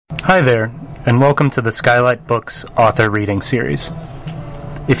Hi there, and welcome to the Skylight Books author reading series.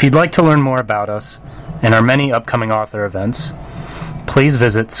 If you'd like to learn more about us and our many upcoming author events, please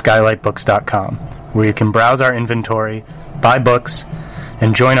visit skylightbooks.com, where you can browse our inventory, buy books,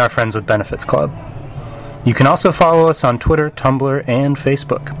 and join our Friends with Benefits Club. You can also follow us on Twitter, Tumblr, and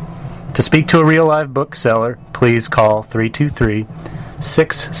Facebook. To speak to a real live bookseller, please call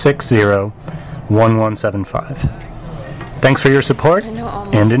 323-660-1175. Thanks for your support,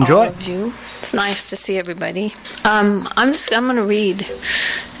 and enjoy. All of you. It's nice to see everybody. I'm going to read,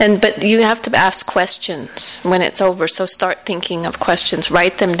 but you have to ask questions when it's over. So start thinking of questions.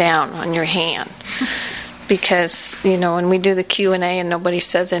 Write them down on your hand, because when we do the Q&A and nobody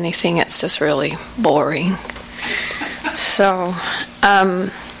says anything, it's just really boring. So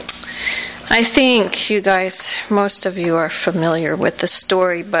I think you guys, most of you are familiar with the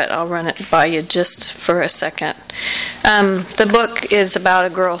story, but I'll run it by you just for a second. The book is about a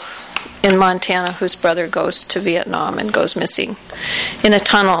girl in Montana whose brother goes to Vietnam and goes missing in a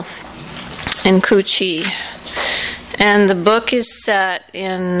tunnel in Cu Chi. And the book is set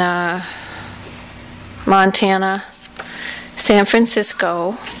in Montana, San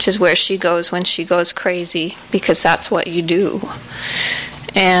Francisco, which is where she goes when she goes crazy, because that's what you do,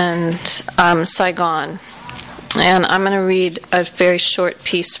 and Saigon. And I'm going to read a very short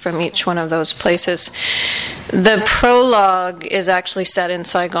piece from each one of those places. The prologue is actually set in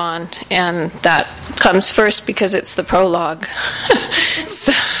Saigon, and that comes first because it's the prologue.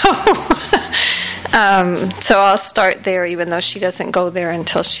 So I'll start there, even though she doesn't go there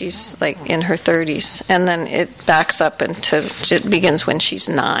until she's like in her 30s. And then it backs up it begins when she's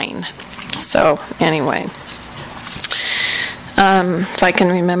 9. So anyway. If I can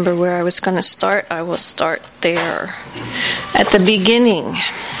remember where I was going to start, I will start there. At the beginning.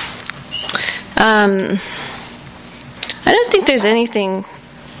 I don't think there's anything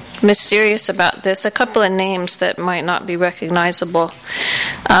mysterious about this. A couple of names that might not be recognizable.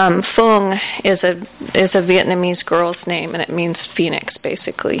 Phuong is a Vietnamese girl's name, and it means phoenix,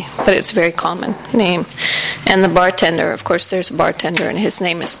 basically. But it's a very common name. And the bartender, of course, there's a bartender, and his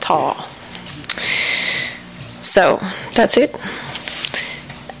name is Tall. So, that's it.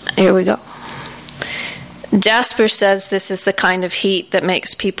 Here we go. Jasper says this is the kind of heat that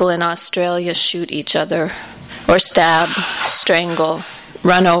makes people in Australia shoot each other, or stab, strangle,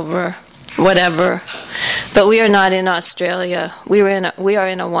 run over, whatever. But we are not in Australia. We are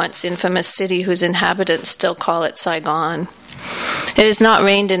in a once infamous city whose inhabitants still call it Saigon. It has not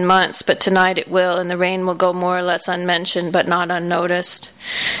rained in months, but tonight it will, and the rain will go more or less unmentioned but not unnoticed.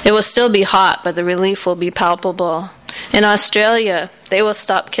 It will still be hot, but the relief will be palpable. In Australia, they will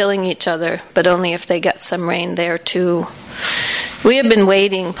stop killing each other, but only if they get some rain there too. We have been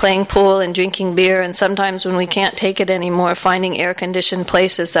waiting, playing pool and drinking beer, and sometimes when we can't take it anymore, finding air-conditioned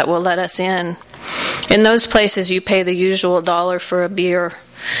places that will let us in. In those places, you pay the usual $1 for a beer,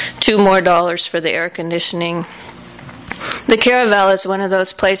 $2 more for the air conditioning. The Caravel is one of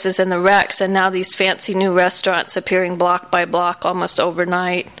those places in the wrecks, and now these fancy new restaurants appearing block by block almost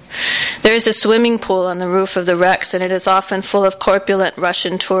overnight. There is a swimming pool on the roof of the wrecks, and it is often full of corpulent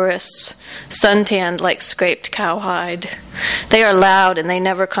Russian tourists, suntanned like scraped cowhide. They are loud, and they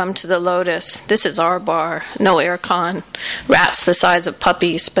never come to the Lotus. This is our bar, no aircon. Rats the size of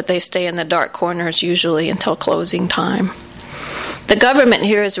puppies, but they stay in the dark corners usually until closing time. The government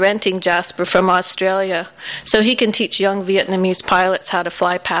here is renting Jasper from Australia so he can teach young Vietnamese pilots how to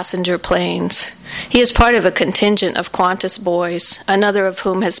fly passenger planes. He is part of a contingent of Qantas boys, another of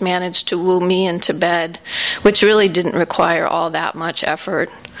whom has managed to woo me into bed, which really didn't require all that much effort.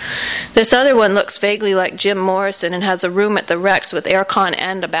 This other one looks vaguely like Jim Morrison and has a room at the Rex with aircon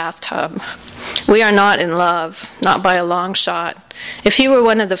and a bathtub. We are not in love, not by a long shot. If he were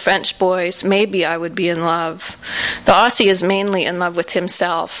one of the French boys, maybe I would be in love. The Aussie is mainly in love with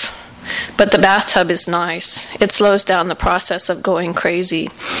himself. But the bathtub is nice. It slows down the process of going crazy.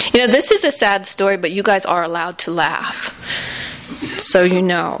 This is a sad story, but you guys are allowed to laugh. So you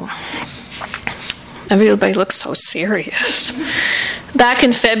know. Everybody looks so serious. Back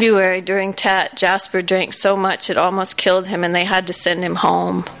in February during Tet, Jasper drank so much it almost killed him, and they had to send him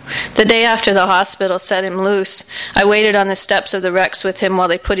home. The day after the hospital set him loose, I waited on the steps of the Rex with him while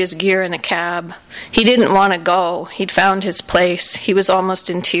they put his gear in a cab. He didn't want to go. He'd found his place. He was almost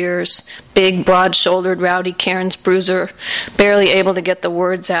in tears. Big, broad-shouldered, rowdy Cairns bruiser, barely able to get the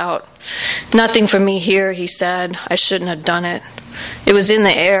words out. Nothing for me here, he said. I shouldn't have done it. It was in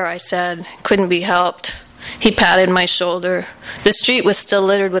the air, I said. Couldn't be helped. He patted my shoulder. The street was still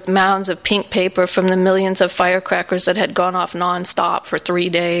littered with mounds of pink paper from the millions of firecrackers that had gone off nonstop for 3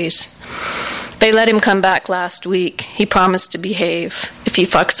 days. They let him come back last week. He promised to behave. If he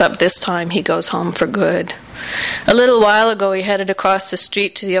fucks up this time, he goes home for good. A little while ago, he headed across the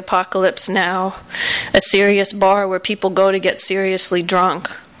street to the Apocalypse Now, a serious bar where people go to get seriously drunk.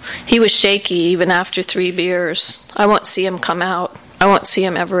 He was shaky even after 3 beers. I won't see him come out. I won't see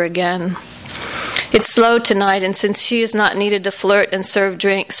him ever again. It's slow tonight, and since she is not needed to flirt and serve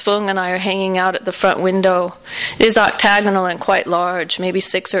drinks, Phuong and I are hanging out at the front window. It is octagonal and quite large, maybe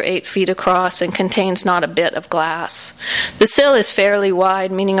 6 or 8 feet across, and contains not a bit of glass. The sill is fairly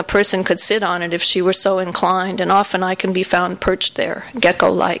wide, meaning a person could sit on it if she were so inclined, and often I can be found perched there,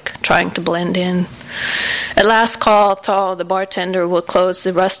 gecko-like, trying to blend in. At last call, Thaw, the bartender, will close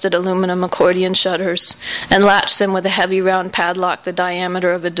the rusted aluminum accordion shutters and latch them with a heavy round padlock the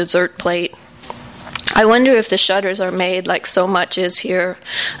diameter of a dessert plate. I wonder if the shutters are made, like so much is here,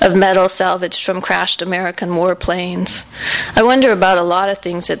 of metal salvaged from crashed American warplanes. I wonder about a lot of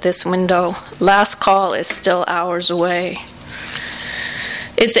things at this window. Last call is still hours away.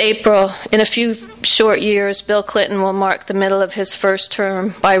 It's April. In a few short years, Bill Clinton will mark the middle of his first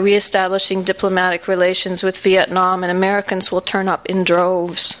term by reestablishing diplomatic relations with Vietnam, and Americans will turn up in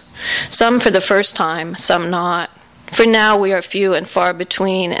droves. Some for the first time, some not. For now, we are few and far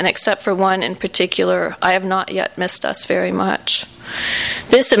between, and except for one in particular, I have not yet missed us very much.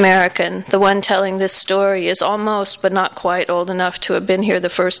 This American, the one telling this story, is almost but not quite old enough to have been here the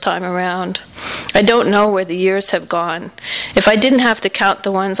first time around. I don't know where the years have gone. If I didn't have to count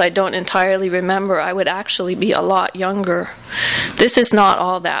the ones I don't entirely remember, I would actually be a lot younger. This is not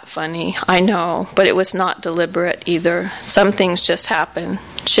all that funny, I know, but it was not deliberate either. Some things just happen.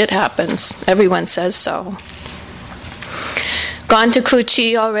 Shit happens. Everyone says so. Gone to Cu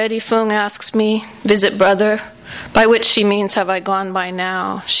Chi already, Phuong asks me. Visit brother. By which she means, have I gone by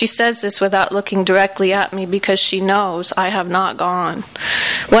now? She says this without looking directly at me because she knows I have not gone.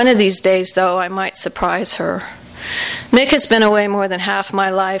 One of these days, though, I might surprise her. Mick has been away more than half my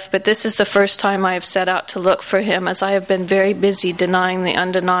life, but this is the first time I have set out to look for him, as I have been very busy denying the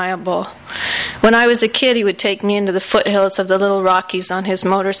undeniable. When I was a kid, he would take me into the foothills of the Little Rockies on his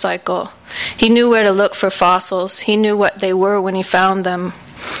motorcycle. He knew where to look for fossils. He knew what they were when he found them.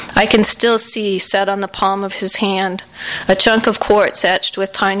 I can still see, set on the palm of his hand, a chunk of quartz etched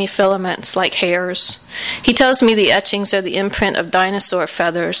with tiny filaments like hairs. He tells me the etchings are the imprint of dinosaur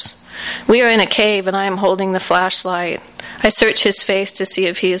feathers. We are in a cave, and I am holding the flashlight. I search his face to see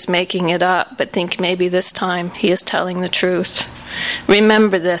if he is making it up, but think maybe this time he is telling the truth.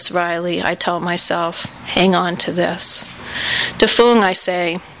 Remember this, Riley, I tell myself. Hang on to this. To Phuong, I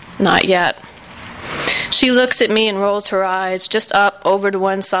say, not yet. She looks at me and rolls her eyes, just up, over to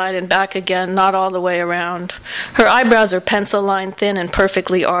one side and back again, not all the way around. Her eyebrows are pencil-line thin and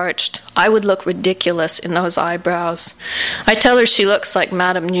perfectly arched. I would look ridiculous in those eyebrows. I tell her she looks like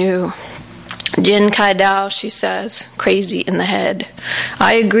Madame New. Jin Kai Dao, she says, crazy in the head.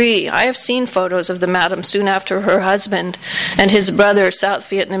 I agree. I have seen photos of the madam soon after her husband and his brother, South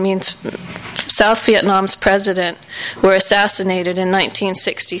Vietnam's president, were assassinated in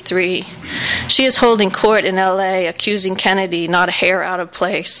 1963. She is holding court in L.A., accusing Kennedy, not a hair out of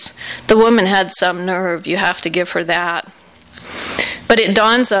place. The woman had some nerve. You have to give her that. But it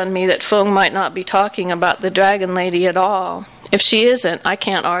dawns on me that Phuong might not be talking about the Dragon Lady at all. If she isn't, I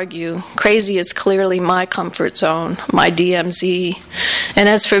can't argue. Crazy is clearly my comfort zone, my DMZ. And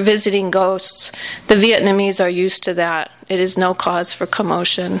as for visiting ghosts, the Vietnamese are used to that. It is no cause for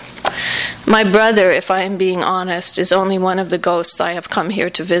commotion. My brother, if I am being honest, is only one of the ghosts I have come here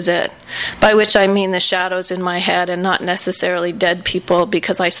to visit, by which I mean the shadows in my head and not necessarily dead people,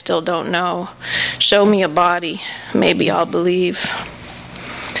 because I still don't know. Show me a body. Maybe I'll believe.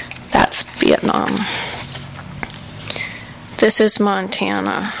 That's Vietnam. This is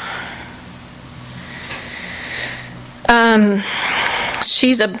Montana.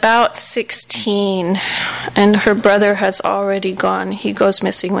 She's about 16, and her brother has already gone. He goes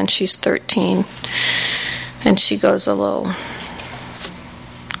missing when she's 13, and she goes a little,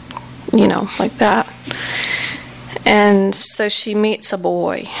 like that. And so she meets a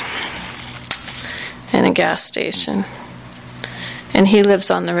boy in a gas station, and he lives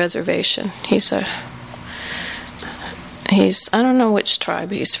on the reservation. I don't know which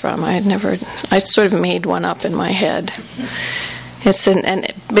tribe he's from. I sort of made one up in my head.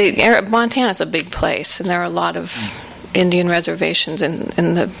 Montana's a big place, and there are a lot of Indian reservations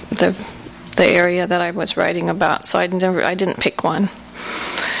in the area that I was writing about. So I didn't pick one.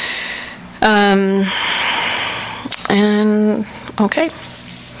 Okay.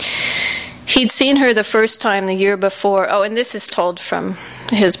 He'd seen her the first time the year before. Oh, and this is told from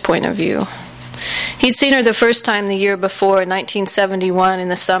his point of view. He'd seen her the first time the year before, in 1971, in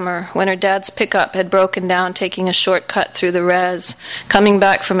the summer, when her dad's pickup had broken down taking a shortcut through the res, coming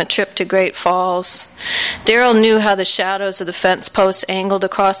back from a trip to Great Falls. Daryl knew how the shadows of the fence posts angled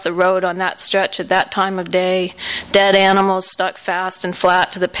across the road on that stretch at that time of day, dead animals stuck fast and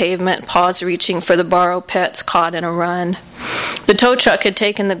flat to the pavement, paws reaching for the borrow pets caught in a run. The tow truck had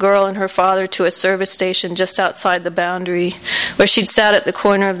taken the girl and her father to a service station just outside the boundary, where she'd sat at the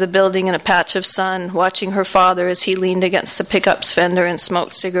corner of the building in a patch of sun, watching her father as he leaned against the pickup's fender and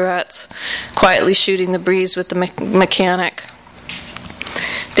smoked cigarettes, quietly shooting the breeze with the mechanic.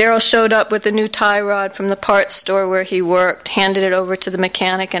 Daryl showed up with a new tie rod from the parts store where he worked, handed it over to the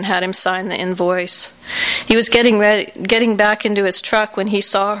mechanic, and had him sign the invoice. He was getting back into his truck when he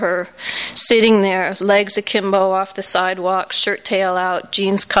saw her, sitting there, legs akimbo off the sidewalk, shirt tail out,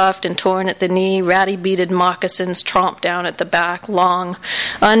 jeans cuffed and torn at the knee, ratty beaded moccasins tromped down at the back, long,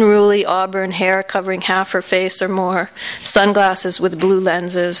 unruly auburn hair covering half her face or more, sunglasses with blue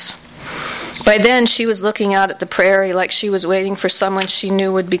lenses. By then, she was looking out at the prairie like she was waiting for someone she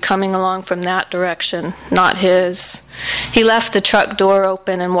knew would be coming along from that direction, not his. He left the truck door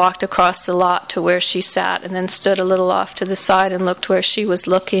open and walked across the lot to where she sat, and then stood a little off to the side and looked where she was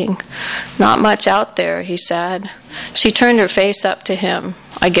looking. "Not much out there," he said. She turned her face up to him.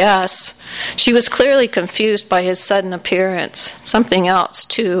 "I guess." She was clearly confused by his sudden appearance. Something else,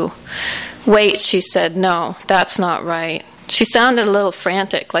 too. "Wait," she said. "No, that's not right." She sounded a little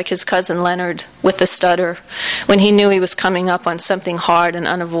frantic, like his cousin Leonard, with the stutter, when he knew he was coming up on something hard and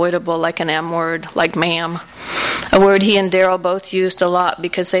unavoidable, like an M word, like ma'am, a word he and Daryl both used a lot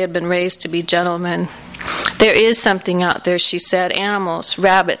because they had been raised to be gentlemen. "There is something out there," she said. "Animals,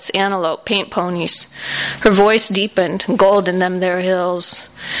 rabbits, antelope, paint ponies." Her voice deepened, gold in them there hills.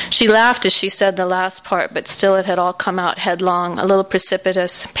 She laughed as she said the last part, but still it had all come out headlong, a little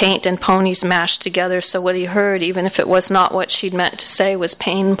precipitous, paint and ponies mashed together, so what he heard, even if it was not what she'd meant to say, was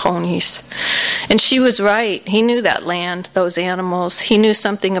pain ponies. And she was right. He knew that land, those animals. He knew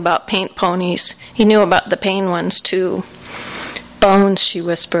something about paint ponies. He knew about the pain ones, too. "Bones," she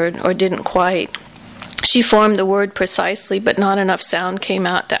whispered, or didn't quite. She formed the word precisely, but not enough sound came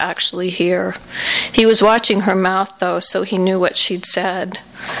out to actually hear. He was watching her mouth, though, so he knew what she'd said.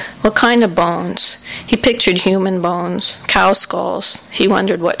 What kind of bones? He pictured human bones, cow skulls. He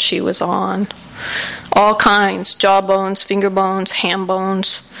wondered what she was on. "All kinds, jaw bones, finger bones, ham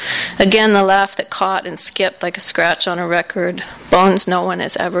bones." Again the laugh that caught and skipped like a scratch on a record. Bones no one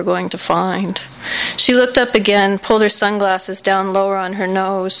is ever going to find. She looked up again, pulled her sunglasses down lower on her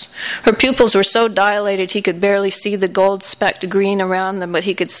nose. Her pupils were so dilated he could barely see the gold-specked green around them, but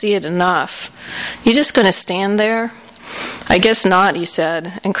he could see it enough. "You just going to stand there?" "I guess not," he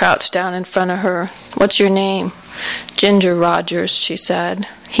said, and crouched down in front of her. "What's your name?" "Ginger Rogers," she said.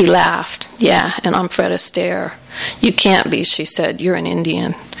 He laughed. "Yeah, and I'm Fred Astaire." "You can't be," she said. "You're an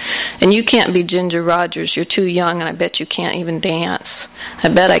Indian." "And you can't be Ginger Rogers. You're too young, and I bet you can't even dance." "I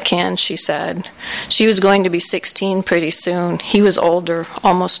bet I can," she said. She was going to be 16 pretty soon. He was older,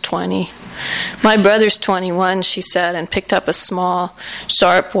 almost 20. "My brother's 21, she said, and picked up a small,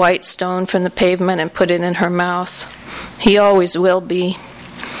 sharp white stone from the pavement and put it in her mouth. "He always will be."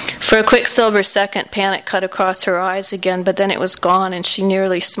 For a quicksilver second, panic cut across her eyes again, but then it was gone, and she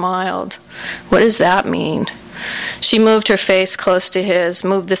nearly smiled. "What does that mean?" She moved her face close to his,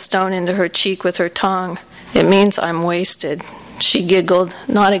 moved the stone into her cheek with her tongue. "It means I'm wasted." She giggled,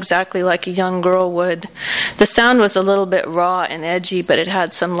 not exactly like a young girl would. The sound was a little bit raw and edgy, but it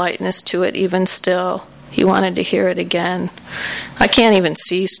had some lightness to it even still. He wanted to hear it again. "I can't even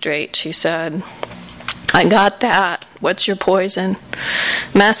see straight," she said. "I got that. What's your poison?"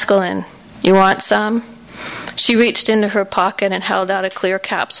 "Mescaline. You want some?" She reached into her pocket and held out a clear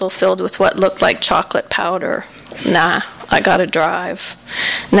capsule filled with what looked like chocolate powder. "Nah, I gotta drive."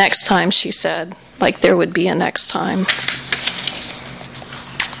 "Next time," she said, like there would be a next time.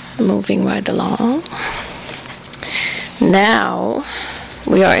 Moving right along. Now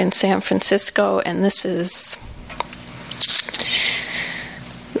we are in San Francisco, and this is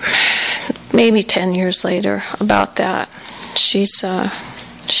maybe 10 years later, about that. She's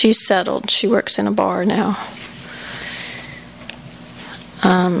settled. She works in a bar now.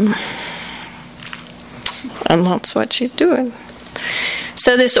 And that's what she's doing.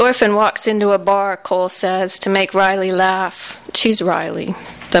 So this orphan walks into a bar, Cole says, to make Riley laugh. She's Riley,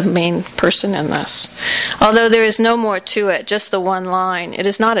 the main person in this. Although there is no more to it, just the one line. It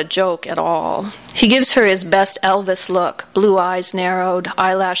is not a joke at all. He gives her his best Elvis look, blue eyes narrowed,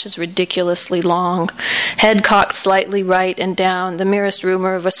 eyelashes ridiculously long, head cocked slightly right and down, the merest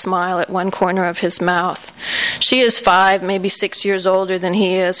rumor of a smile at one corner of his mouth. She is 5, maybe 6 years older than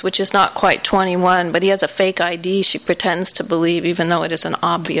he is, which is not quite 21, but he has a fake ID she pretends to believe, even though it is an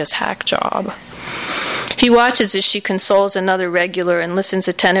obvious hack job. He watches as she consoles another regular and listens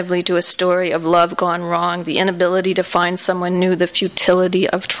attentively to a story of love gone wrong, the inability to find someone new, the futility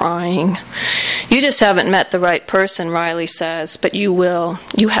of trying. You just haven't met the right person, Riley says, but you will.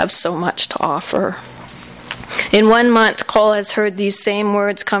 You have so much to offer. In 1 month, Cole has heard these same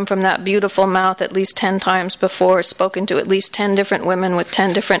words come from that beautiful mouth at least 10 times before, spoken to at least 10 different women with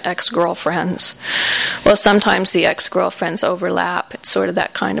 10 different ex-girlfriends. Well, sometimes the ex-girlfriends overlap. It's sort of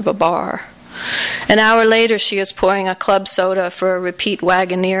that kind of a bar. An hour later, she is pouring a club soda for a repeat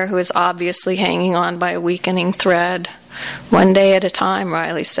wagoneer who is obviously hanging on by a weakening thread. 1 day at a time,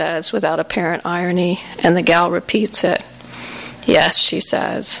 Riley says, without apparent irony, and the gal repeats it. Yes, she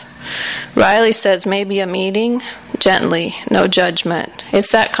says. Riley says, maybe a meeting? Gently, no judgment.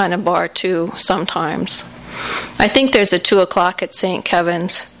 It's that kind of bar, too, sometimes. I think there's a 2 o'clock at St.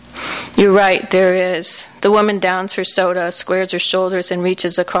 Kevin's. You're right, there is. The woman downs her soda, squares her shoulders, and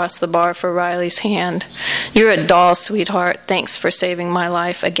reaches across the bar for Riley's hand. You're a doll, sweetheart. Thanks for saving my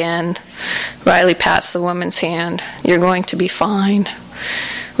life again. Riley pats the woman's hand. You're going to be fine.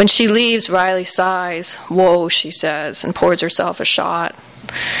 When she leaves, Riley sighs. Whoa, she says, and pours herself a shot.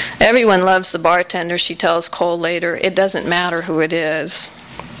 Everyone loves the bartender, she tells Cole later. It doesn't matter who it is.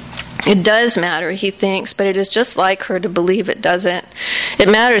 It does matter, he thinks, but it is just like her to believe it doesn't.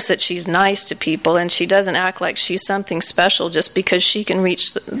 It matters that she's nice to people, and she doesn't act like she's something special just because she can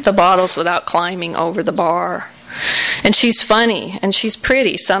reach the bottles without climbing over the bar. And she's funny, and she's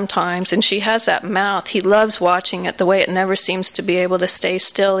pretty sometimes, and she has that mouth. He loves watching it, the way it never seems to be able to stay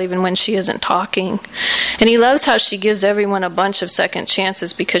still even when she isn't talking. And he loves how she gives everyone a bunch of second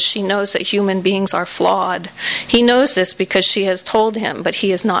chances because she knows that human beings are flawed. He knows this because she has told him, but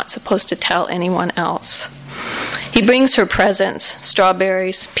he is not supposed to tell anyone else. He brings her presents,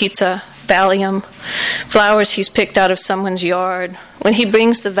 strawberries, pizza, Valium, flowers he's picked out of someone's yard. When he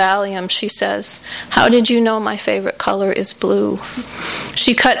brings the Valium, she says, "How did you know my favorite color is blue?"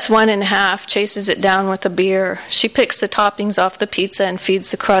 She cuts one in half, chases it down with a beer. She picks the toppings off the pizza and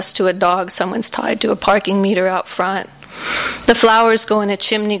feeds the crust to a dog someone's tied to a parking meter out front. The flowers go in a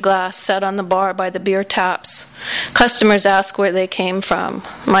chimney glass set on the bar by the beer taps. Customers ask where they came from.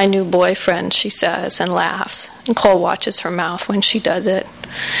 "My new boyfriend," she says, and laughs. And Cole watches her mouth when she does it.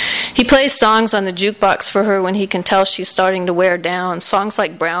 He plays songs on the jukebox for her when he can tell she's starting to wear down, songs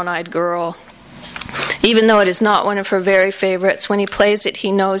like Brown Eyed Girl. Even though it is not one of her very favorites, when he plays it,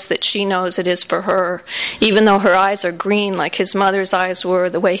 he knows that she knows it is for her, even though her eyes are green like his mother's eyes were,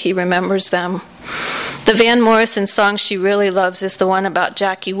 the way he remembers them. The Van Morrison song she really loves is the one about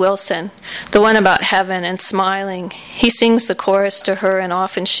Jackie Wilson, the one about heaven and smiling. He sings the chorus to her, and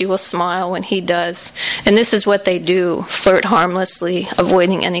often she will smile when he does. And this is what they do, flirt harmlessly,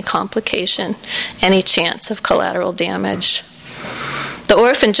 avoiding any complication, any chance of collateral damage. The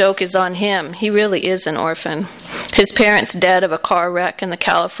orphan joke is on him. He really is an orphan. His parents dead of a car wreck in the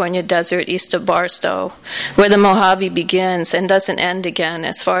California desert east of Barstow, where the Mojave begins and doesn't end again,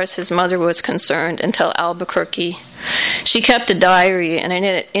 as far as his mother was concerned, until Albuquerque. She kept a diary, and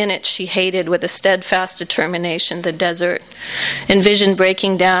in it she hated with a steadfast determination the desert, envisioned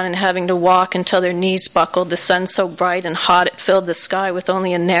breaking down and having to walk until their knees buckled, the sun so bright and hot it filled the sky with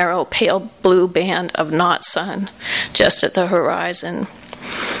only a narrow, pale blue band of not sun just at the horizon.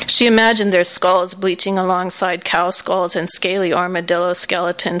 She imagined their skulls bleaching alongside cow skulls and scaly armadillo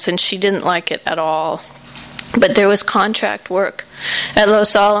skeletons, and she didn't like it at all. But there was contract work at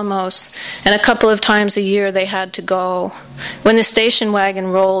Los Alamos, and a couple of times a year they had to go. When the station wagon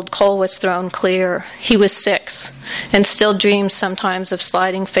rolled, Cole was thrown clear. He was 6, and still dreams sometimes of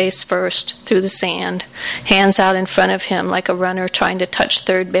sliding face first through the sand, hands out in front of him like a runner trying to touch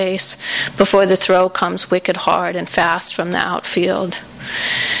third base before the throw comes wicked hard and fast from the outfield.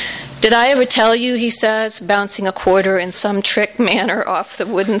 "Did I ever tell you," he says, bouncing a quarter in some trick manner off the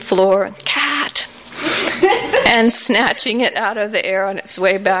wooden floor, "cat," and snatching it out of the air on its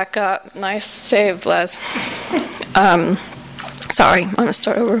way back up. Nice save, Les. Sorry, I'm going to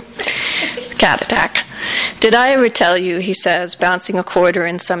start over. Cat attack. "Did I ever tell you," he says, bouncing a quarter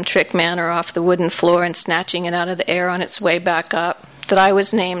in some trick manner off the wooden floor and snatching it out of the air on its way back up, "that I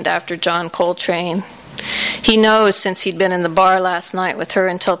was named after John Coltrane?" He knows, since he'd been in the bar last night with her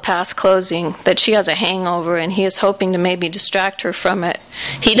until past closing, that she has a hangover, and he is hoping to maybe distract her from it.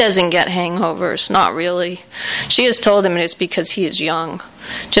 He doesn't get hangovers, not really. She has told him it is because he is young.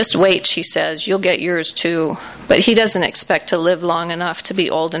 "Just wait," she says, "you'll get yours too." But he doesn't expect to live long enough to be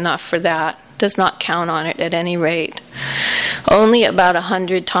old enough for that. does not count on it at any rate. Only about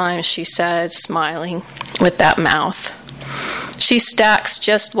 100 times, she says, smiling with that mouth. She stacks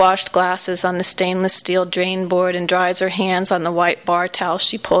just washed glasses on the stainless steel drain board and dries her hands on the white bar towel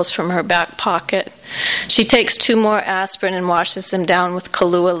she pulls from her back pocket. She takes 2 more aspirin and washes them down with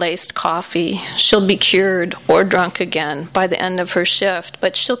Kahlua-laced coffee. She'll be cured or drunk again by the end of her shift,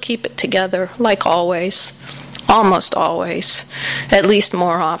 but she'll keep it together, like always. Almost always. At least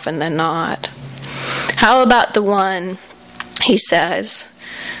more often than not. How about the one, he says,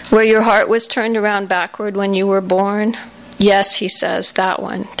 where your heart was turned around backward when you were born? Yes, he says, that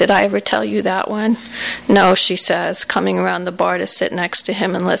one. Did I ever tell you that one? No, she says, coming around the bar to sit next to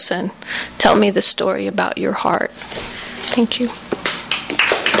him and listen. Tell me the story about your heart. Thank you.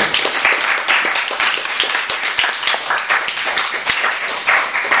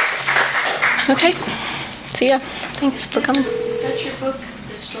 Okay. See ya. Thanks for coming. Is that your book,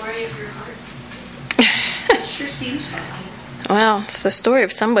 The Story of Your Heart? It sure seems like it. Well, it's the story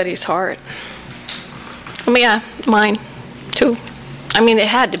of somebody's heart. I mean, yeah, mine, too. I mean, it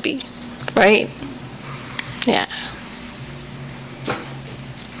had to be, right? Yeah.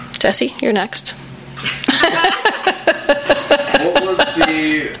 Jesse, you're next.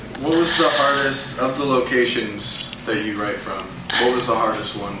 What was the hardest of the locations that you write from? What was the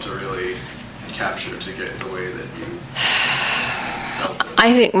hardest one to really capture, to get the way that you felt it?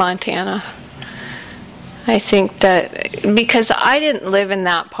 I think Montana. I think that because I didn't live in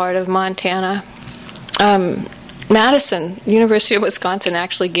that part of Montana. Madison, University of Wisconsin,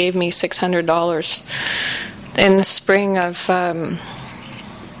 actually gave me $600 in the spring of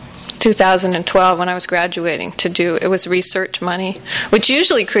 2012 when I was graduating to do. It was research money, which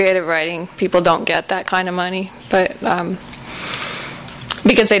usually creative writing people don't get that kind of money, but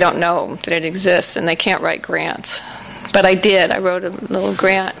because they don't know that it exists and they can't write grants. But I did. I wrote a little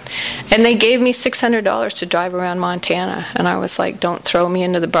grant. And they gave me $600 to drive around Montana. And I was like, don't throw me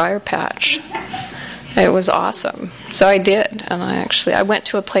into the briar patch. It was awesome. So I did. And I went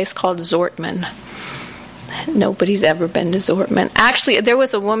to a place called Zortman. Nobody's ever been to Zortman. Actually, there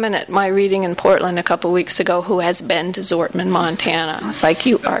was a woman at my reading in Portland a couple weeks ago who has been to Zortman, Montana. I was like,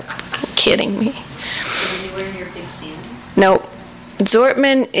 you are kidding me. Anywhere near Big Sandy? No.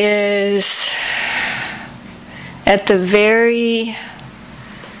 Zortman is at the very,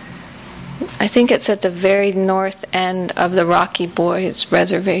 I think it's at the very north end of the Rocky Boys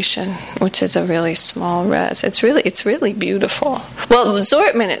reservation, which is a really small res. It's really beautiful. Well,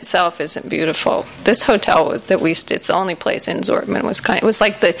 Zortman itself isn't beautiful. This hotel it's the only place in Zortman it was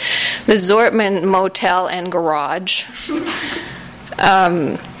like the Zortman Motel and Garage.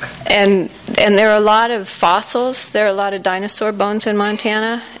 And there are a lot of fossils. There are a lot of dinosaur bones in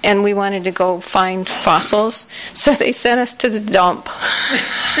Montana, and we wanted to go find fossils, so they sent us to the dump.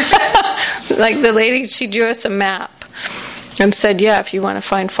 Like the lady, she drew us a map and said, yeah, if you want to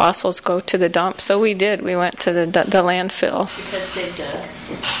find fossils, go to the dump. So we did. We went to the landfill. Because they dug.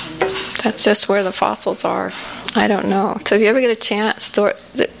 That's just where the fossils are. I don't know. So if you ever get a chance,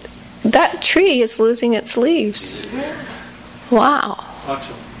 that tree is losing its leaves. Wow.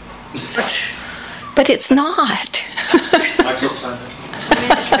 But it's not.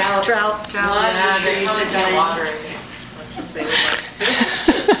 Drought. They usually can't water it. They would like to.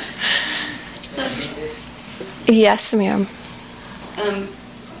 So, Yes, ma'am.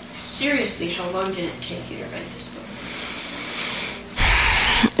 seriously, how long did it take you to write this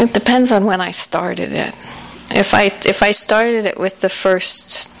book? It depends on when I started it. If I started it with the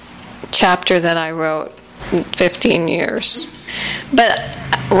first chapter that I wrote, 15 years. But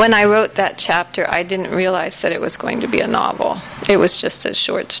when I wrote that chapter, I didn't realize that it was going to be a novel. It was just a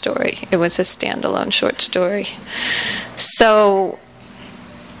short story. It was a standalone short story. So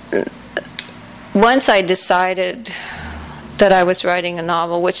once I decided that I was writing a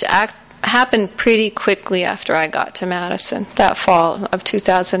novel, which happened pretty quickly after I got to Madison, that fall of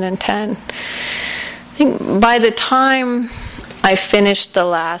 2010, I think by the time I finished the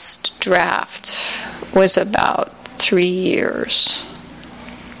last draft was about 3 years.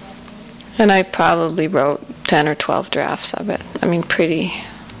 And I probably wrote 10 or 12 drafts of it. I mean, pretty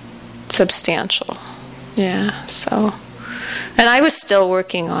substantial. Yeah, so. And I was still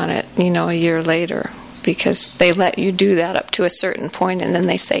working on it, a year later, because they let you do that up to a certain point, and then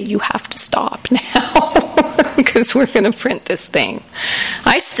they say, you have to stop now, because we're going to print this thing.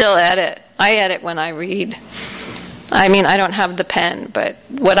 I still edit. I edit when I read. I mean, I don't have the pen, but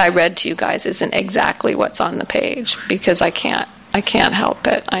what I read to you guys isn't exactly what's on the page, because I can't help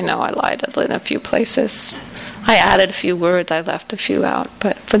it. I know I lied in a few places. I added a few words, I left a few out,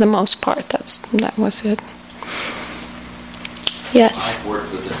 but for the most part, that was it. Yes. I've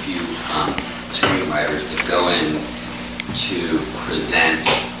worked with a few screenwriters that go in to present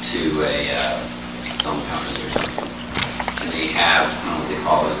to a film company or something. And they have, I don't know what they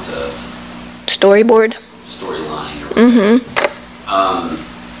call it, a Storyboard. storyline or whatever.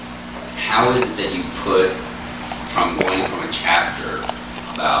 How is it that you put, from going from a chapter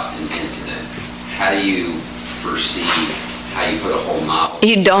about an incident, how do you foresee how you put a whole novel?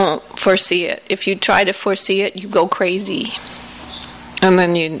 You don't foresee it. If you try to foresee it, you go crazy. And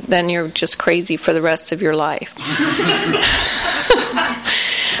then you're just crazy for the rest of your life.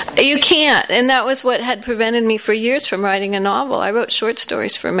 You can't. And that was what had prevented me for years from writing a novel. I wrote short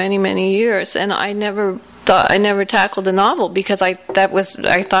stories for many, many years, and I never tackled a novel because I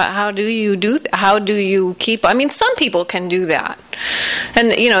thought, how do you keep, I mean, some people can do that.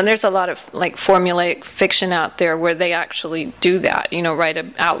 And, there's a lot of, like, formulaic fiction out there where they actually do that, write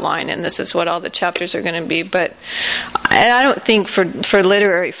an outline, and this is what all the chapters are going to be. But I don't think for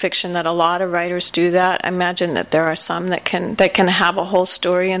literary fiction that a lot of writers do that. I imagine that there are some that can have a whole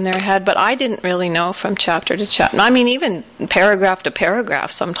story in their head, but I didn't really know from chapter to chapter. I mean, even paragraph to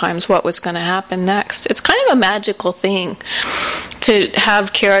paragraph sometimes what was going to happen next. It's kind of a magical thing to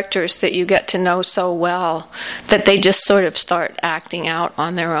have characters that you get to know so well that they just sort of start acting out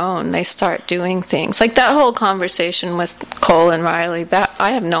on their own. They start doing things. Like that whole conversation with Cole and Riley, that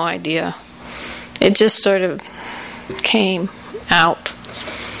I have no idea. It just sort of came out.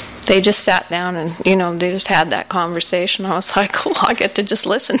 They just sat down and, they just had that conversation. I was like, cool, I get to just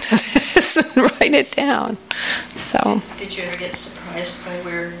listen to this and write it down. So. Did you ever get surprised by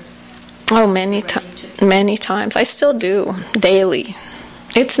where? Oh, many times. I still do, daily.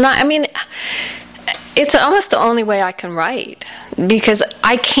 It's not, I mean, it's almost the only way I can write, because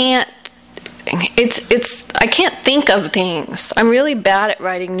I can't think of things. I'm really bad at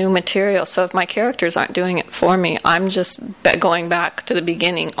writing new material, so if my characters aren't doing it for me, I'm just going back to the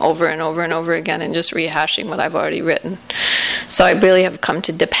beginning over and over and over again and just rehashing what I've already written. So I really have come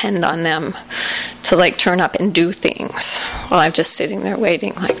to depend on them to, like, turn up and do things while I'm just sitting there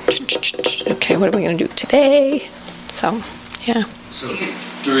waiting, like, okay, what are we going to do today? So, yeah. So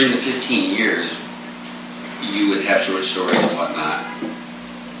during the 15 years, you would have short stories and whatnot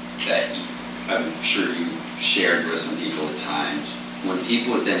that I'm sure you shared with some people at times. When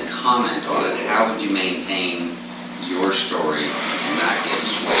people would then comment on it, how would you maintain your story and not get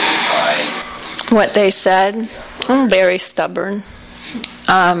swayed by what they said? I'm very stubborn.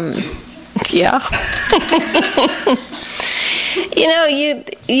 Yeah.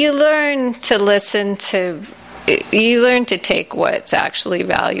 You learn to listen to, you learn to take what's actually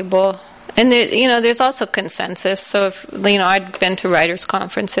valuable. And there's also consensus. So if I'd been to writers'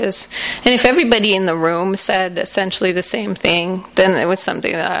 conferences, and if everybody in the room said essentially the same thing, then it was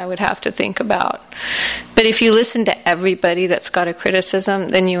something that I would have to think about. But if you listen to everybody that's got a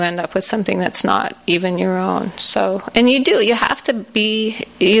criticism, then you end up with something that's not even your own. So, and you have to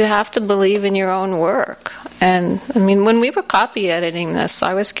believe in your own work. And I mean, when we were copy editing this,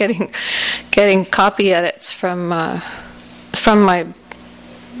 I was getting copy edits from my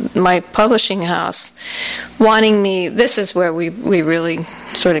publishing house wanting me, this is where we really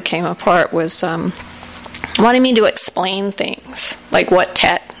sort of came apart, was wanting me to explain things, like what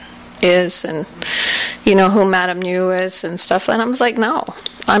Tet is and, who Madame New is and stuff. And I was like, no,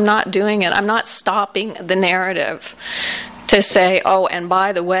 I'm not doing it. I'm not stopping the narrative to say, oh, and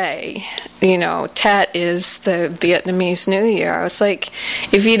by the way, Tet is the Vietnamese New Year. I was like,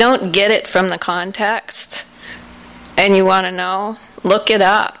 if you don't get it from the context and you want to know, look it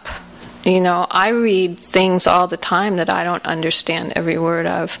up. I read things all the time that I don't understand every word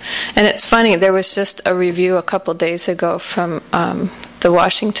of. And it's funny, there was just a review a couple days ago from the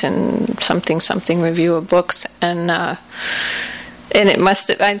Washington something review of books, and it must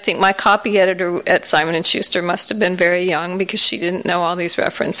have, I think my copy editor at Simon & Schuster must have been very young, because she didn't know all these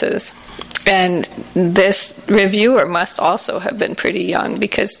references. And this reviewer must also have been pretty young,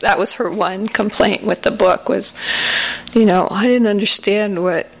 because that was her one complaint with the book was, I didn't understand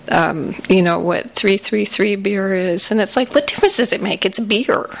what 333 beer is. And it's like, what difference does it make? It's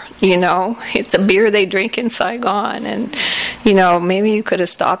beer, It's a beer they drink in Saigon. And, maybe you could have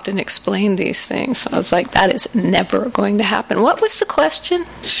stopped and explained these things. I was like, that is never going to happen. What was the question?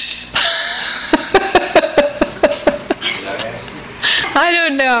 I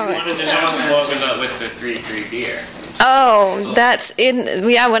don't know. I wanted to know what was up with the 3-3 beer. Oh, that's in,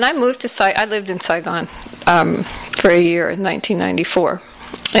 yeah, when I moved to Saigon, I lived in Saigon for a year in 1994.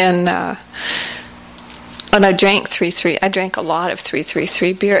 And I drank 3-3. I drank a lot of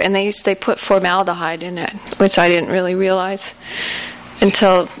 333 beer, and they put formaldehyde in it, which I didn't really realize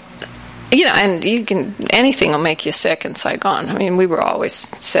until and anything will make you sick in Saigon. I mean, we were always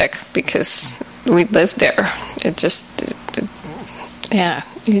sick because we lived there. You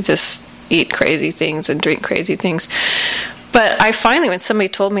just eat crazy things and drink crazy things. But I finally, when somebody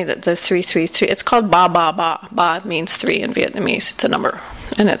told me that the 333, it's called ba ba ba. Ba means 3 in Vietnamese. It's a number,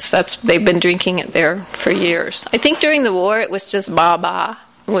 and they've been drinking it there for years. I think during the war it was just ba ba.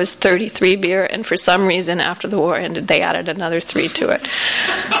 It was 33 beer, and for some reason after the war ended, they added another 3 to it.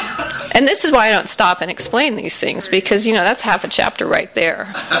 And this is why I don't stop and explain these things, because that's half a chapter right there,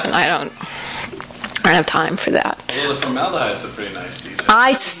 and I don't have time for that. Well, the formaldehyde's a pretty nice detail.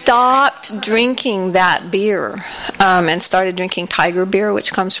 I stopped drinking that beer and started drinking tiger beer,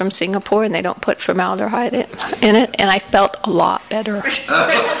 which comes from Singapore, and they don't put formaldehyde in it, and I felt a lot better.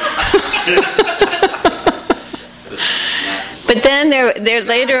 But then there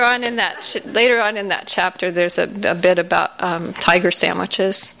later on in that chapter, there's a bit about tiger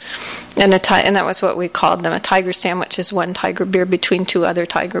sandwiches, and that was what we called them. A tiger sandwich is one tiger beer between 2 other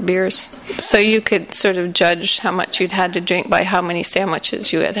tiger beers. So you could sort of judge how much you'd had to drink by how many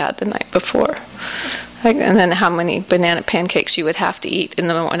sandwiches you had had the night before, and then how many banana pancakes you would have to eat in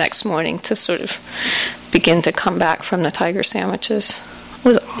the next morning to sort of begin to come back from the tiger sandwiches. It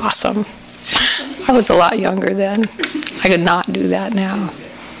was awesome. I was a lot younger then. I could not do that now.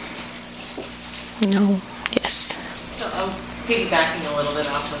 No. Yes. So piggybacking a little bit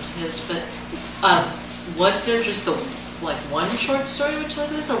off of his, but was there just one short story which like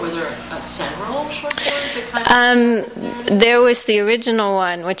this, or were there several short stories that kind of? There was the original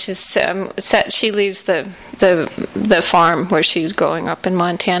one, which is set. She leaves the farm where she's growing up in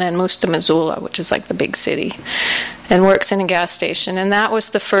Montana and moves to Missoula, which is like the big city, and works in a gas station. And that was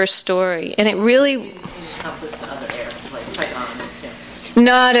the first story, and it really encompassed the other areas like Saigon and San Francisco.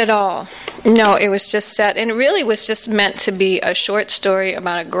 Not at all. No, it was just set, and it really was just meant to be a short story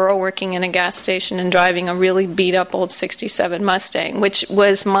about a girl working in a gas station and driving a really beat-up old '67 Mustang, which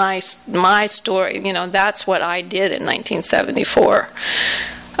was my story. That's what I did in 1974.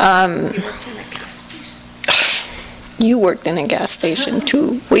 You worked in a gas station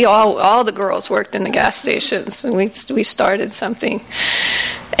too. We all the girls worked in the gas stations, and we started something.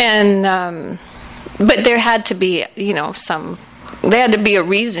 And but there had to be, there had to be a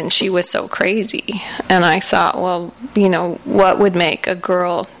reason she was so crazy. And I thought, well, what would make a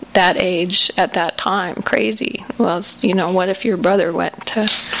girl that age at that time crazy? Well, what if your brother went to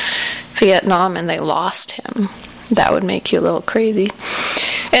Vietnam and they lost him? That would make you a little crazy.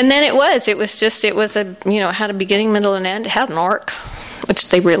 And then it was it had a beginning, middle, and end. It had an arc, which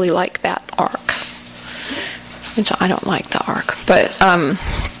they really like that arc. Which I don't like the arc, but I'm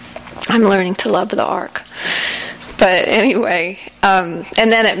learning to love the arc. But anyway, and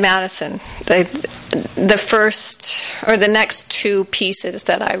then at Madison, the first or the next 2 pieces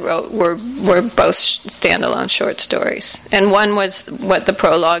that I wrote were both standalone short stories, and one was what the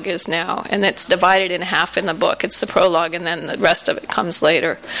prologue is now, and it's divided in half in the book. It's the prologue, and then the rest of it comes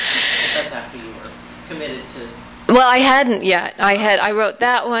later. That's after you were committed to. Well, I hadn't yet. I wrote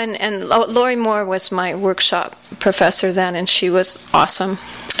that one, and Lorrie Moore was my workshop professor then, and she was awesome.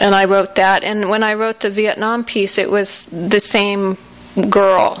 And I wrote that, and when I wrote the Vietnam piece, it was the same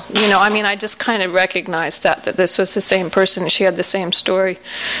girl. I just kind of recognized that this was the same person. She had the same story.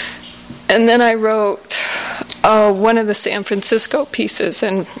 And then I wrote one of the San Francisco pieces,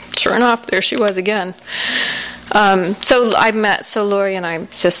 and sure enough, there she was again. So Lorrie and I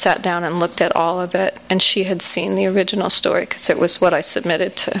just sat down and looked at all of it, and she had seen the original story because it was what I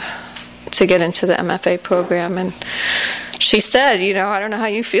submitted to get into the MFA program. And she said, I don't know how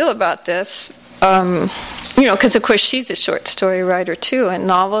you feel about this, because of course she's a short story writer too, and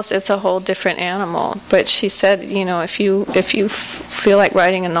novels, it's a whole different animal. But she said, if you feel like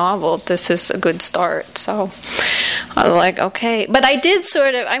writing a novel, this is a good start. So I was like, okay. But I did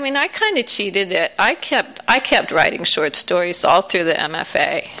I kind of cheated it. I kept writing short stories all through the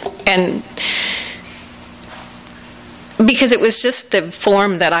MFA, and because it was just the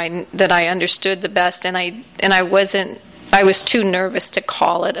form that I understood the best, and I was too nervous to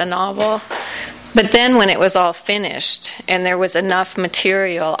call it a novel. But then when it was all finished and there was enough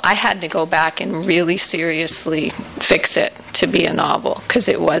material, I had to go back and really seriously fix it to be a novel, because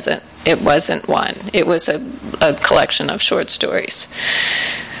it wasn't one. It was a collection of short stories.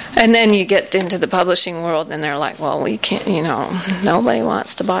 And then you get into the publishing world and they're like, well, we can't, nobody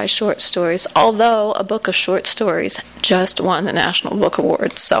wants to buy short stories. Although a book of short stories just won the National Book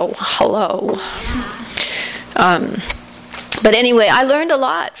Award, so hello. But anyway, I learned a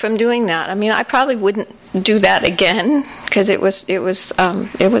lot from doing that. I probably wouldn't do that again because it was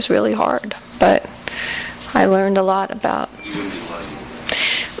really hard. But I learned a lot about.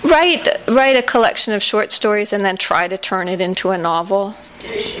 Right. write a collection of short stories and then try to turn it into a novel.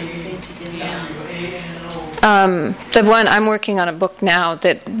 The one I'm working on a book now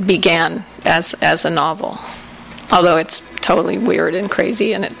that began as a novel, although it's totally weird and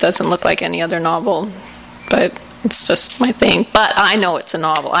crazy and it doesn't look like any other novel, but it's just my thing. But I know it's a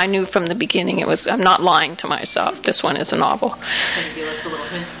novel. I knew from the beginning it was. I'm not lying to myself. This one is a novel. Can you give us a little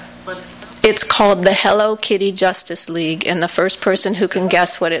hint? It's called the Hello Kitty Justice League, and the first person who can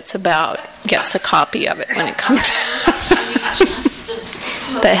guess what it's about gets a copy of it when it comes out.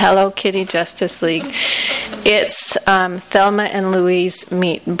 The Hello Kitty Justice League. It's Thelma and Louise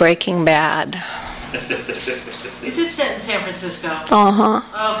meet Breaking Bad. Is it set in San Francisco? Uh-huh.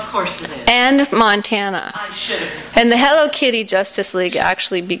 Of course it is. And Montana. I should have. And the Hello Kitty Justice League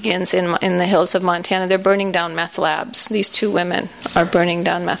actually begins in the hills of Montana. They're burning down meth labs. These two women are burning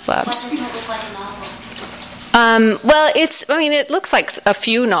down meth labs. Why doesn't it look like a novel? Well, it looks like a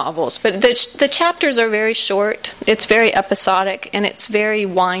few novels, but the chapters are very short. It's very episodic, and it's very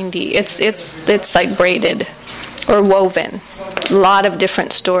windy. It's like braided or woven. A lot of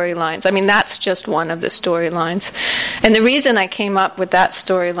different storylines. I mean, that's just one of the storylines. And the reason I came up with that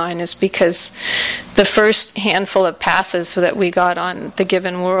storyline is because the first handful of passes that we got on The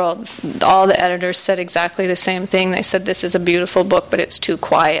Given World, all the editors said exactly the same thing. They said, this is a beautiful book, but it's too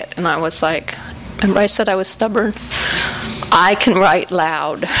quiet. And I was like, remember I said I was stubborn? I can write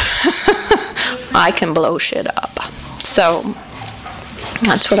loud. I can blow shit up. So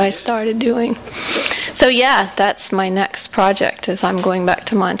that's what I started doing. So yeah, that's my next project. Is I'm going back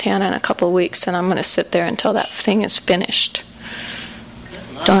to Montana in a couple of weeks, and I'm going to sit there until that thing is finished,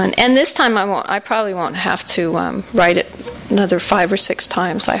 done. And this time I probably won't have to write it another 5 or 6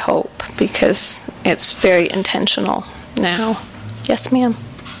 times. I hope, because it's very intentional now. Yes, ma'am.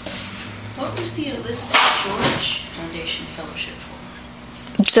 What was the Elizabeth George Foundation Fellowship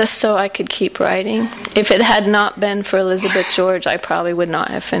for? Just so I could keep writing. If it had not been for Elizabeth George, I probably would not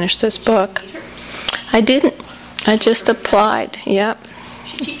have finished this book. I didn't. I just applied. Yep.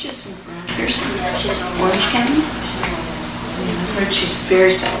 She teaches around here somewhere. She's in Orange County. I heard she's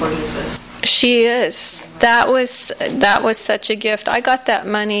very supportive of. She is. That was such a gift. I got that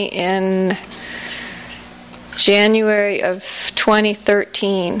money in January of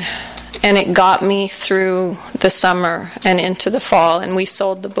 2013, and it got me through the summer and into the fall. And we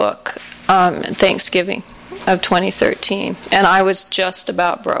sold the book Thanksgiving of 2013, and I was just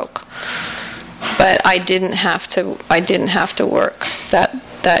about broke. But I didn't have to work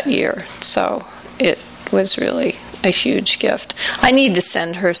that year, so it was really a huge gift. I need to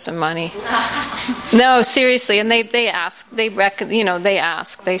send her some money. No, seriously, and they ask. They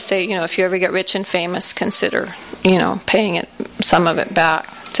ask. They say, if you ever get rich and famous, consider, paying some of it back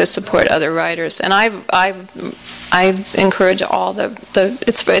to support other writers. And I encourage all the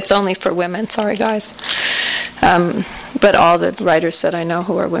it's only for women. Sorry, guys. But all the writers that I know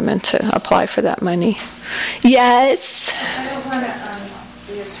who are women to apply for that money. Yes. I don't want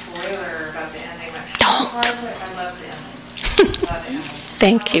to be a spoiler about the ending. But Don't. I love the ending. Love the ending.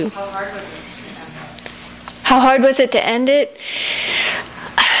 Thank you. How hard was it? How hard was it to end it?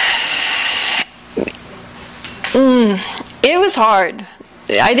 It was hard.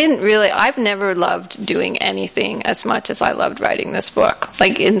 I've never loved doing anything as much as I loved writing this book.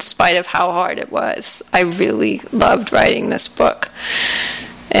 Like, in spite of how hard it was, I really loved writing this book.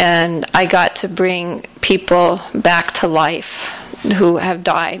 And I got to bring people back to life who have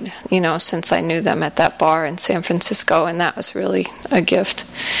died, since I knew them at that bar in San Francisco, and that was really a gift.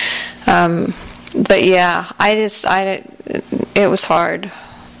 But yeah, it was hard,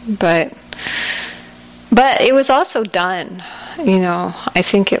 but it was also done. I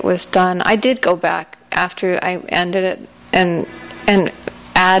think it was done. I did go back after I ended it and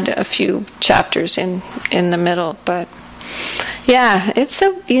add a few chapters in the middle, but yeah, it's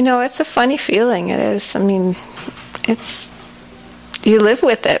a funny feeling. It is. I mean, you live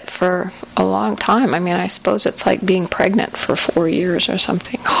with it for a long time. I mean, I suppose it's like being pregnant for 4 years or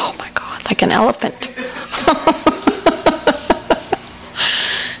something. Oh my God, like an elephant.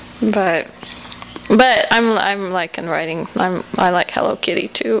 But I'm liking writing. I like Hello Kitty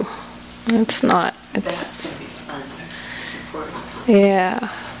too. That's going to be fun. Yeah.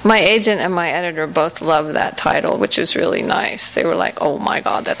 My agent and my editor both love that title, which is really nice. They were like, "Oh my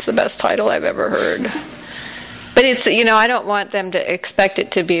God, that's the best title I've ever heard." But it's, I don't want them to expect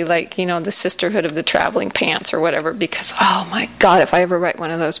it to be like, the Sisterhood of the Traveling Pants or whatever, because, oh my God, if I ever write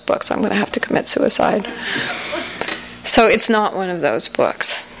one of those books, I'm going to have to commit suicide. So it's not one of those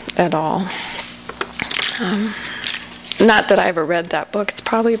books at all. Not that I ever read that book. It's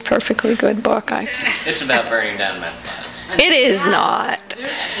probably a perfectly good book. It's about burning down meth It is not.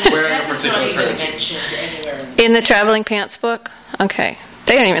 Wearing a Meth is particular not even page. mentioned anywhere. In the Traveling Pants book? Okay.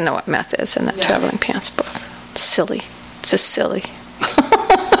 They don't even know what meth is in that Yeah. Traveling Pants book. It's silly. It's just silly.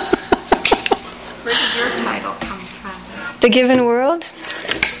 Where did your title come from? The Given World?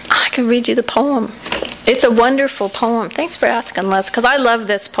 I can read you the poem. It's a wonderful poem. Thanks for asking, Les, because I love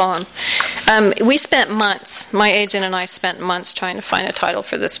this poem. We spent months, my agent and I spent months trying to find a title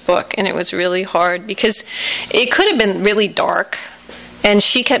for this book, and it was really hard because it could have been really dark. And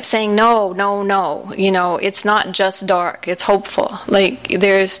she kept saying, no, it's not just dark, it's hopeful. Like,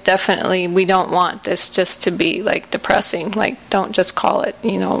 there's definitely, we don't want this just to be, like, depressing. Like, don't just call it,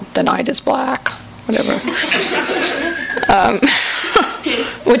 the night is black, whatever.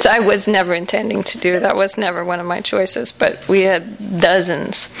 Which I was never intending to do. That was never one of my choices, but we had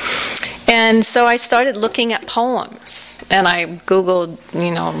dozens. And so I started looking at poems, and I Googled,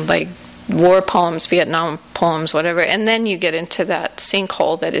 like, war poems, Vietnam poems, whatever, and then you get into that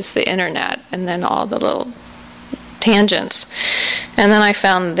sinkhole that is the internet, and then all the little tangents. And then I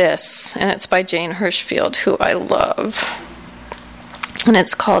found this, and it's by Jane Hirschfield, who I love. And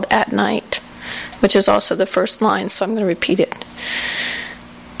it's called At Night, which is also the first line, so I'm going to repeat it.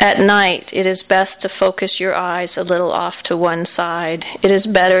 At night, it is best to focus your eyes a little off to one side. It is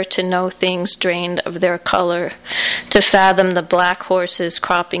better to know things drained of their color, to fathom the black horses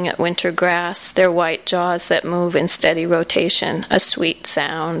cropping at winter grass, their white jaws that move in steady rotation, a sweet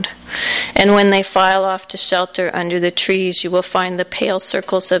sound. And when they file off to shelter under the trees, you will find the pale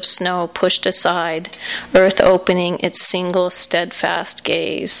circles of snow pushed aside, earth opening its single steadfast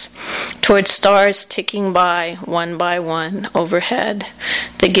gaze toward stars ticking by one overhead,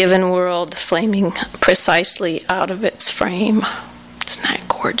 the given world flaming precisely out of its frame. Isn't that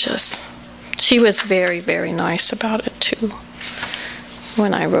gorgeous? She was very, very nice about it too.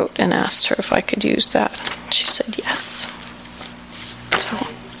 When I wrote and asked her if I could use that, she said yes. So.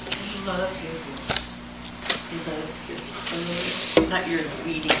 Love your voice. Love your prose. Not your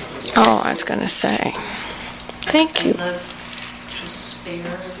reading. Oh, I was going to say. Thank you. I love how spare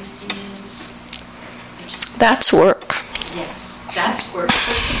everything is. That's work. Yes, that's where it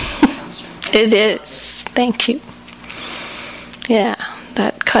comes from. It is. Thank you. Yeah,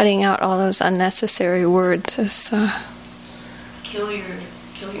 that cutting out all those unnecessary words is. Kill your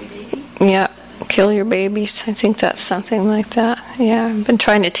baby. Yeah. Kill your babies. I think that's something like that. Yeah, I've been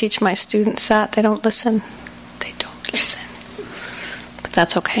trying to teach my students that. They don't listen. But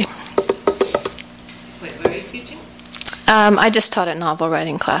that's okay. Wait, what are you teaching? I just taught a novel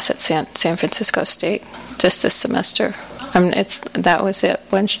writing class at San Francisco State just this semester. That was it.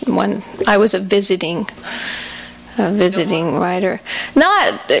 When I was a visiting writer.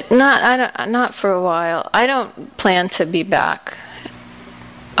 Not for a while. I don't plan to be back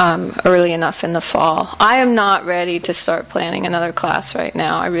early enough in the fall. I am not ready to start planning another class right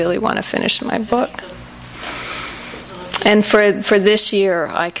now. I really want to finish my book. And for this year,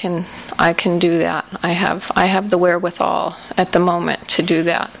 I can do that. I have the wherewithal at the moment to do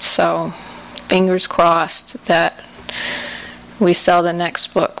that. So, fingers crossed that we sell the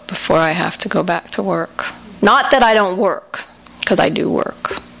next book before I have to go back to work. Not that I don't work, because I do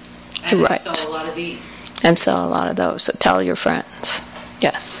work. I write. And sell a lot of these. And sell a lot of those. So tell your friends.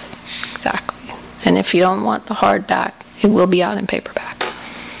 Yes, exactly. And if you don't want the hardback, it will be out in paperback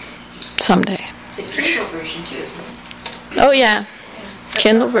someday. It's a Primo version too, isn't it? Oh yeah,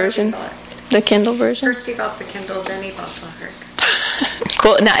 Kindle version. The Kindle version. First he bought the Kindle, then he bought the hard.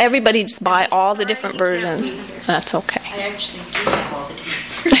 Cool. Now everybody just buy all the different versions. That's okay. I actually do have all the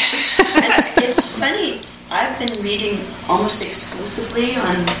different versions. And it's funny, I've been reading almost exclusively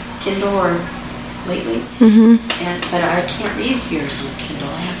on Kindle or lately, but I can't read yours on Kindle.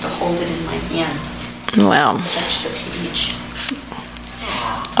 I have to hold it in my hand. Well. Touch the page.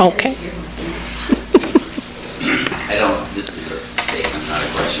 Okay. This is a statement, not a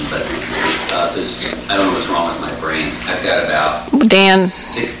question, but I don't know what's wrong with my brain. I've got about Dan.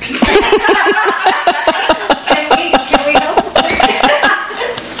 60. Can we help?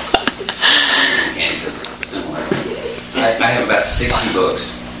 Similar. I have about 60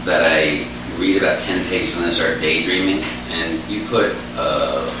 books that I read about 10 pages and then start daydreaming. And you put a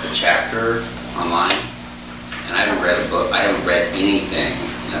chapter online, and I haven't read a book. I haven't read anything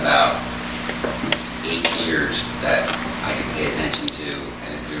in about 8 years that I can pay attention to,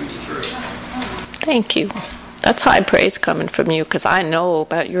 and it drew me through. Thank you. That's high praise coming from you, because I know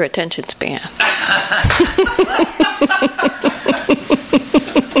about your attention span.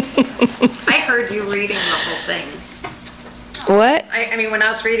 I heard you reading the whole thing. What? I mean, when I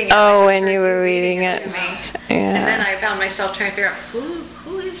was reading it. Oh, I when just you heard were reading it. to me. Yeah. And then I found myself trying to figure out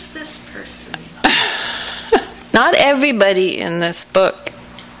who is this person? Not everybody in this book.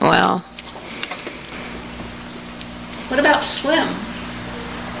 Well, What about Slim?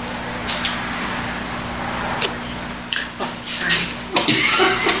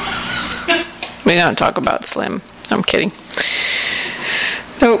 we don't talk about Slim. I'm kidding.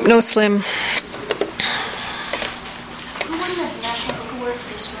 Nope, no Slim. Who won the National Book Award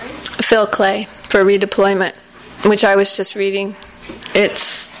for this race? Phil Clay for Redeployment, which I was just reading.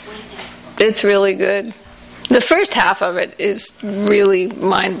 It's really good. The first half of it is really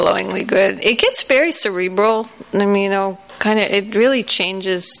mind-blowingly good. It gets very cerebral. I mean, it really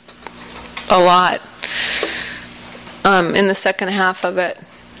changes a lot in the second half of it.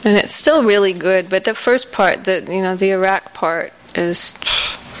 And it's still really good, but the first part, the Iraq part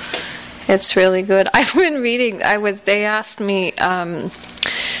it's really good. I've been reading, they asked me,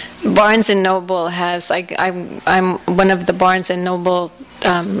 Barnes & Noble has, I'm one of the Barnes & Noble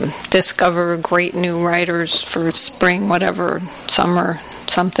discover great new writers for spring, whatever, summer,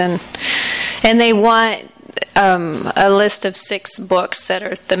 something. And they want a list of 6 books that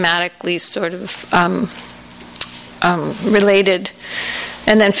are thematically sort of related,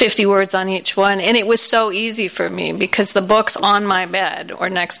 and then 50 words on each one. And it was so easy for me because the books on my bed or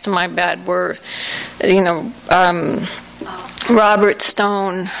next to my bed were, Robert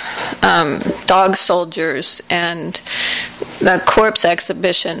Stone, Dog Soldiers, and The Corpse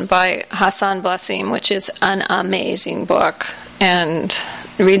Exhibition by Hassan Blassim, which is an amazing book, and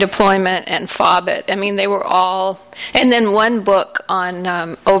Redeployment and Fobbit. I mean, they were all... And then one book on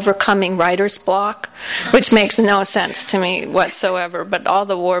overcoming writer's block, which makes no sense to me whatsoever, but all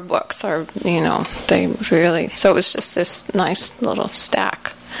the war books are, they really... So it was just this nice little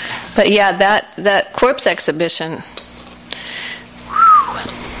stack. But yeah, that Corpse Exhibition...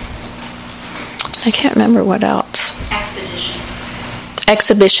 I can't remember what else.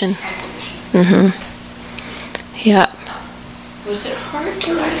 Exhibition. Mm-hmm. Yeah. Was it hard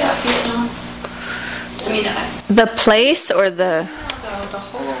to write about Vietnam? The place or the... The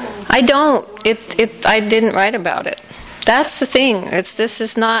whole... I don't. I didn't write about it. That's the thing.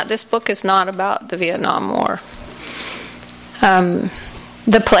 This book is not about the Vietnam War.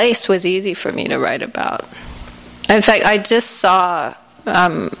 The place was easy for me to write about. In fact, I just saw...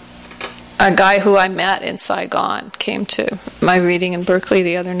 a guy who I met in Saigon came to my reading in Berkeley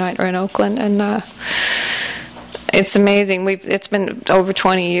the other night, or in Oakland, and it's amazing. It's been over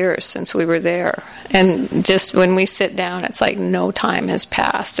 20 years since we were there, and just when we sit down, it's like no time has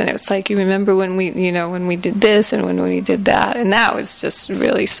passed, and it's like you remember when we did this and when we did that, and that was just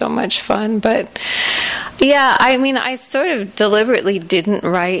really so much fun. But yeah, I mean, I sort of deliberately didn't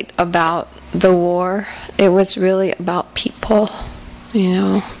write about the war. It was really about people.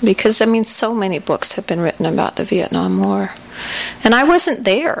 Because, so many books have been written about the Vietnam War. And I wasn't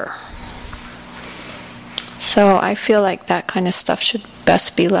there. So I feel like that kind of stuff should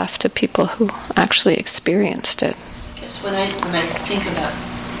best be left to people who actually experienced it. Because when I think about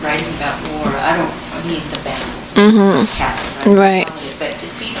writing about war, I mean the battles. Mm-hmm. Happened, right? How it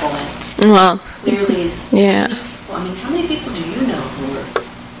affected people. And clearly, yeah. How many people do you know who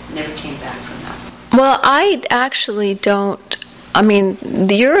never came back from that? Well, I actually don't. I mean,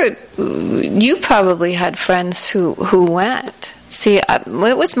 you probably had friends who went. See, it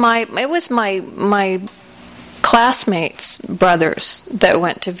was my classmates' brothers that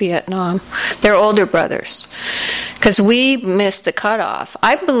went to Vietnam. They're older brothers, because we missed the cutoff.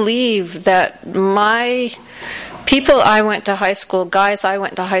 I believe that my people I went to high school, guys I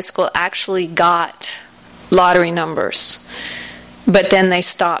went to high school, actually got lottery numbers. But then they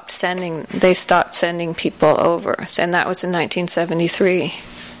stopped sending people over, and that was in 1973,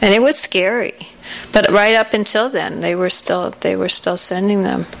 and it was scary. But right up until then, they were still sending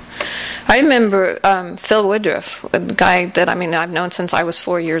them. I remember Phil Woodruff, a guy that I've known since I was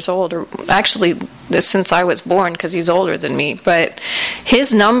 4 years old, or actually since I was born, because he's older than me. But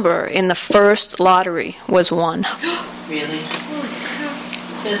his number in the first lottery was 1. Really?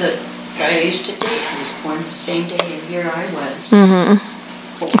 The guy I used to date was born the same day, and here I was. Mm-hmm.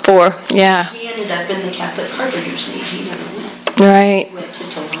 4, yeah. He ended up in the Catholic Carpenters League. He never went. Right. He went to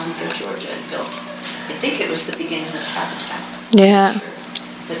Toronto, Georgia, and built. I think it was the beginning of Habitat. Yeah.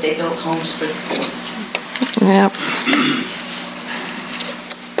 Sure. But they built homes for the poor. Yep.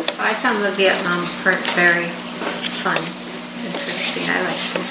 I found the Vietnam part very fun, interesting. I liked